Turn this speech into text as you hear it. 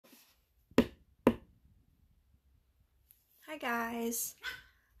Hi guys,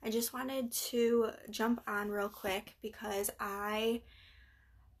 I just wanted to jump on real quick because I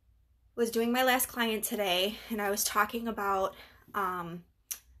was doing my last client today and I was talking about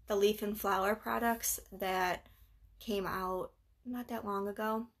the Leaf and Flower products that came out not that long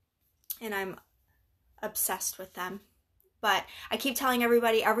ago, and I'm obsessed with them. But I keep telling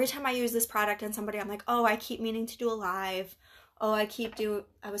everybody every time I use this product on somebody, I'm like, oh, I keep meaning to do a live. Oh, I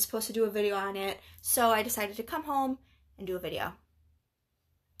was supposed to do a video on it. So I decided to come home and do a video.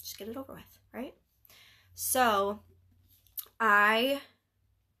 Just get it over with, right? So I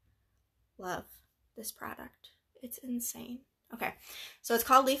love this product. It's insane. Okay, so it's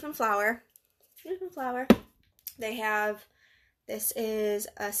called Leaf and Flower. Leaf and Flower. This is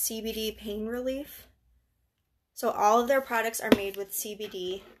a CBD pain relief. So all of their products are made with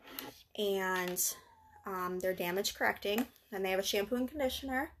CBD, and they're damage correcting. Then they have a shampoo and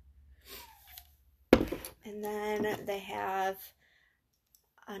conditioner. And then they have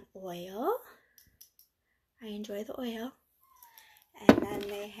an oil. I enjoy the oil. And then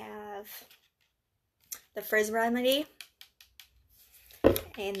they have the Frizz Remedy.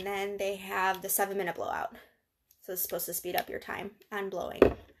 And then they have the 7-minute blowout. So it's supposed to speed up your time on blowing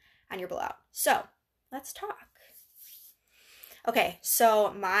on your blowout. So let's talk. Okay,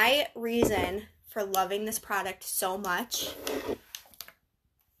 so my reason for loving this product so much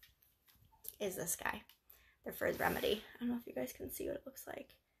is this guy, the Frizz Remedy. I don't know if you guys can see what it looks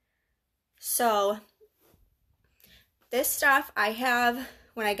like. So this stuff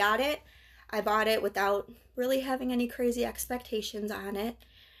when I got it, I bought it without really having any crazy expectations on it.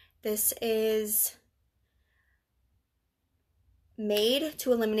 This is made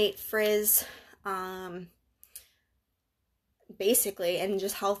to eliminate frizz, basically, and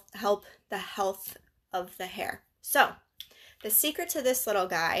just help the health of the hair. So the secret to this little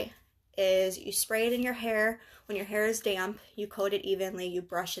guy is you spray it in your hair. When your hair is damp, you coat it evenly, you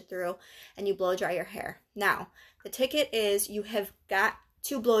brush it through, and you blow dry your hair. Now, the ticket is you have got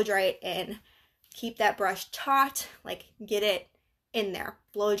to blow dry it in. Keep that brush taut, like get it in there.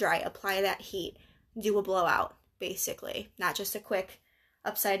 Blow dry, apply that heat, do a blowout, basically. Not just a quick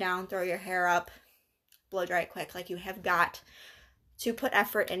upside down, throw your hair up, blow dry it quick. Like, you have got to put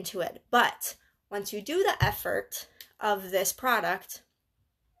effort into it. But once you do the effort of this product,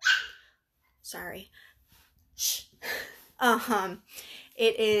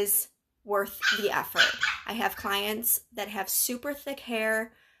 it is worth the effort. I have clients that have super thick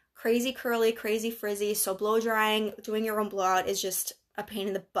hair, crazy curly, crazy frizzy, so blow drying, doing your own blowout is just a pain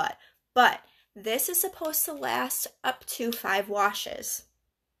in the butt. But this is supposed to last up to 5 washes.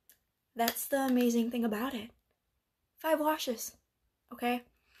 That's the amazing thing about it. 5 washes, okay?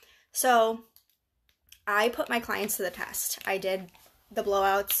 So I put my clients to the test. I did the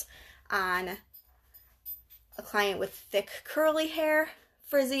blowouts on a client with thick curly hair,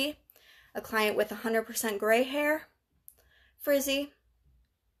 frizzy, a client with 100% gray hair, frizzy.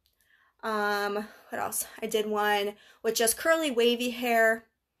 What else? I did one with just curly wavy hair,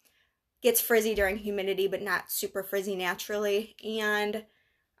 gets frizzy during humidity but not super frizzy naturally, and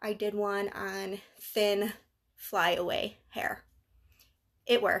I did one on thin flyaway hair.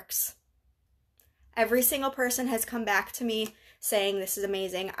 It works. Every single person has come back to me saying this is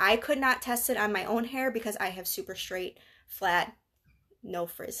amazing. I could not test it on my own hair because I have super straight, flat, no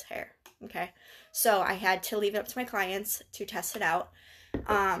frizz hair, okay? So I had to leave it up to my clients to test it out.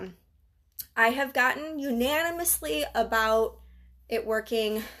 I have gotten unanimously about it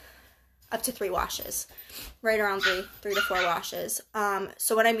working up to 3 washes, right around 3 to 4 washes.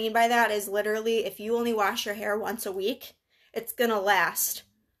 So what I mean by that is literally if you only wash your hair once a week, it's gonna last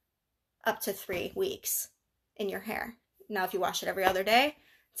up to 3 weeks in your hair. Now, if you wash it every other day,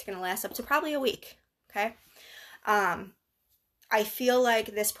 it's gonna last up to probably a week, okay? I feel like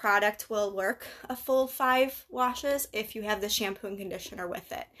this product will work a full 5 washes if you have the shampoo and conditioner with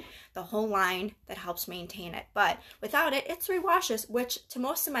it. The whole line that helps maintain it. But without it, it's 3 washes, which to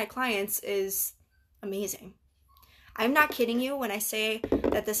most of my clients is amazing. I'm not kidding you when I say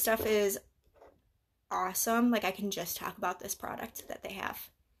that this stuff is awesome. Like, I can just talk about this product that they have.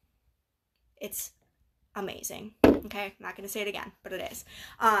 It's amazing. Okay, I'm not going to say it again, but it is.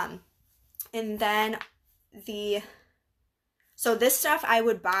 And then so this stuff I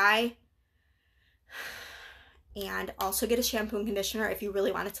would buy and also get a shampoo and conditioner if you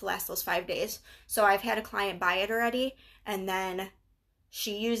really want it to last those 5 days. So I've had a client buy it already, and then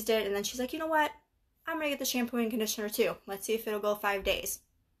she used it, and then she's like, you know what? I'm going to get the shampoo and conditioner too. Let's see if it'll go 5 days.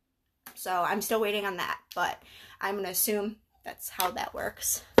 So I'm still waiting on that, but I'm going to assume that's how that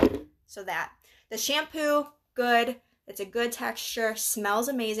works. So the shampoo, good. It's a good texture, smells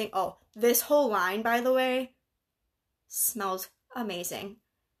amazing. Oh, this whole line, by the way, smells amazing.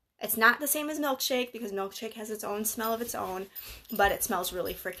 It's not the same as Milkshake because Milkshake has its own smell of its own, but it smells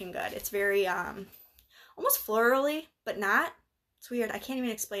really freaking good. It's very, almost florally, but not. It's weird. I can't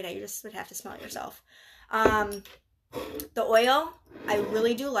even explain it. You just would have to smell it yourself. The oil, I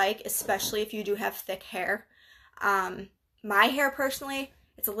really do like, especially if you do have thick hair. My hair, personally,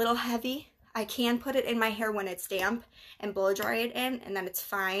 it's a little heavy. I can put it in my hair when it's damp and blow dry it in, and then it's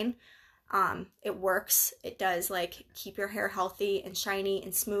fine. It works. It does, like, keep your hair healthy and shiny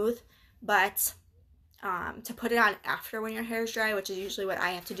and smooth, but to put it on after when your hair is dry, which is usually what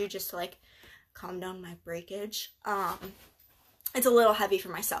I have to do just to, like, calm down my breakage, it's a little heavy for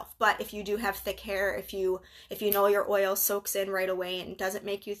myself. But if you do have thick hair, if you know your oil soaks in right away and doesn't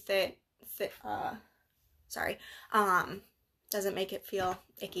make you doesn't make it feel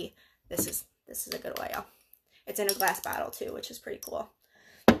icky, this is a good oil. It's in a glass bottle too, which is pretty cool.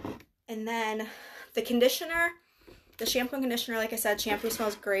 And then the conditioner, the shampoo and conditioner, like I said, shampoo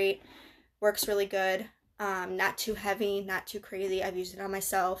smells great, works really good. Not too heavy, not too crazy. I've used it on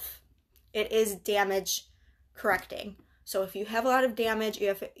myself. It is damage correcting. So if you have a lot of damage,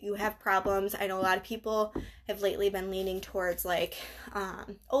 you have problems. I know a lot of people have lately been leaning towards, like,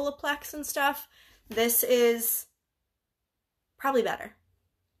 Olaplex and stuff. This is probably better.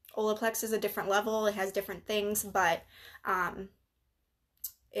 Olaplex is a different level. It has different things, but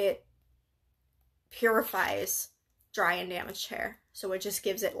it purifies dry and damaged hair. So it just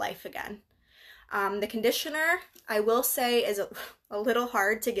gives it life again. The conditioner, I will say, is a little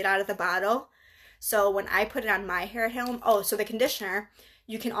hard to get out of the bottle. So when I put it on my hair at home, so the conditioner,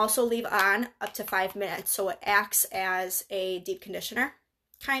 you can also leave on up to 5 minutes. So it acts as a deep conditioner,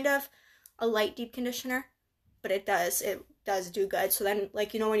 kind of a light deep conditioner, but it does do good. So then,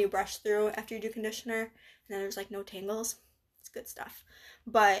 like, you know, when you brush through after you do conditioner and then there's, like, no tangles, it's good stuff.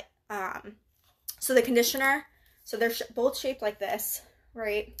 But, so the conditioner, so they're both shaped like this,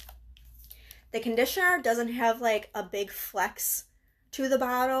 right? The conditioner doesn't have, like, a big flex to the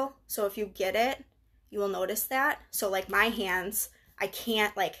bottle. So if you get it, you will notice that. So, like, my hands, I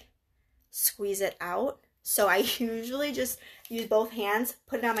can't, like, squeeze it out. So I usually just use both hands,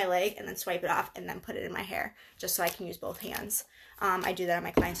 put it on my leg, and then swipe it off, and then put it in my hair, just so I can use both hands. I do that on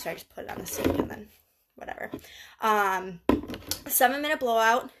my clients, so I just put it on the sink and then whatever. 7-minute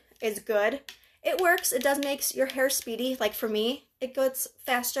blowout is good. It works. It does make your hair speedy. Like, for me, it goes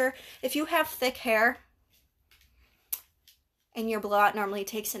faster. If you have thick hair and your blowout normally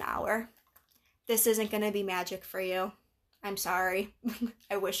takes an hour, this isn't going to be magic for you. I'm sorry.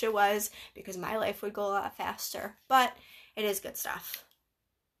 I wish it was, because my life would go a lot faster. But it is good stuff.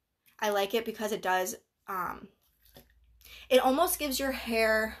 I like it because it does, it almost gives your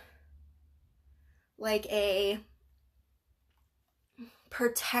hair like a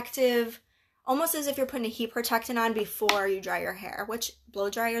protective, almost as if you're putting a heat protectant on before you dry your hair, which blow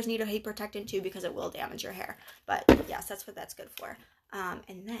dryers need a heat protectant too because it will damage your hair. But yes, that's what that's good for.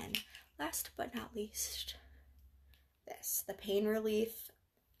 And then last but not least, the pain relief.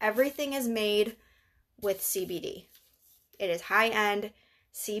 Everything is made with CBD. It is high-end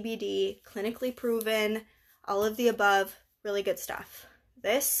CBD, clinically proven, all of the above, really good stuff.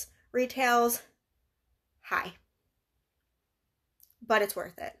 This retails high, but it's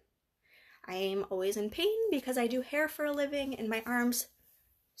worth it. I am always in pain because I do hair for a living and my arms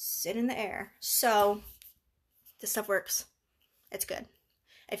sit in the air. So this stuff works. It's good.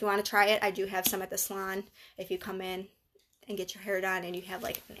 If you want to try it, I do have some at the salon. If you come in and get your hair done and you have,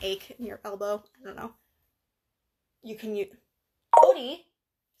 like, an ache in your elbow, I don't know, you can use Cody.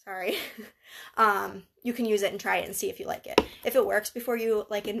 Sorry. You can use it and try it and see if you like it. If it works before you,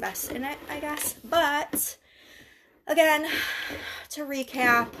 like, invest in it, I guess. But again, to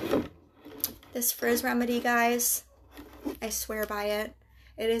recap, this frizz remedy, guys, I swear by it.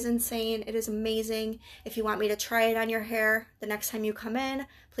 It is insane. It is amazing. If you want me to try it on your hair the next time you come in,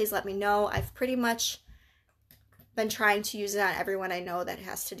 please let me know. I've pretty much been trying to use it on everyone I know that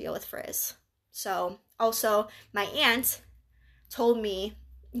has to deal with frizz. So, also, my aunt told me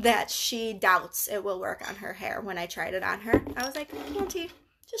that she doubts it will work on her hair when I tried it on her. I was like, Auntie,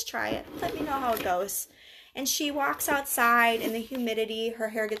 just try it. Let me know how it goes. And she walks outside in the humidity. Her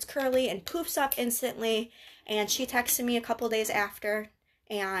hair gets curly and poofs up instantly. And she texted me a couple days after,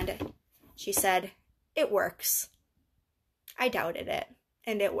 and she said, it works. I doubted it,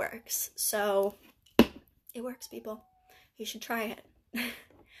 and it works. So, it works, people. You should try it.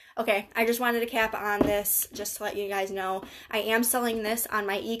 Okay, I just wanted to cap on this just to let you guys know. I am selling this on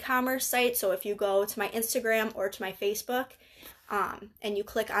my e-commerce site, so if you go to my Instagram or to my Facebook, and you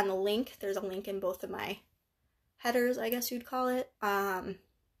click on the link, there's a link in both of my headers, I guess you'd call it.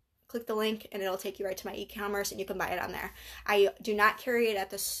 click the link and it'll take you right to my e-commerce and you can buy it on there. I do not carry it at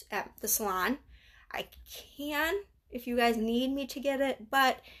the salon. I can if you guys need me to get it,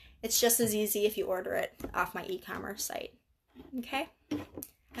 but it's just as easy if you order it off my e-commerce site. Okay?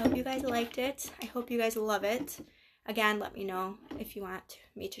 I hope you guys liked it. I hope you guys love it. Again, let me know if you want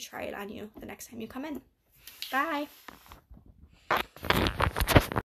me to try it on you the next time you come in. Bye!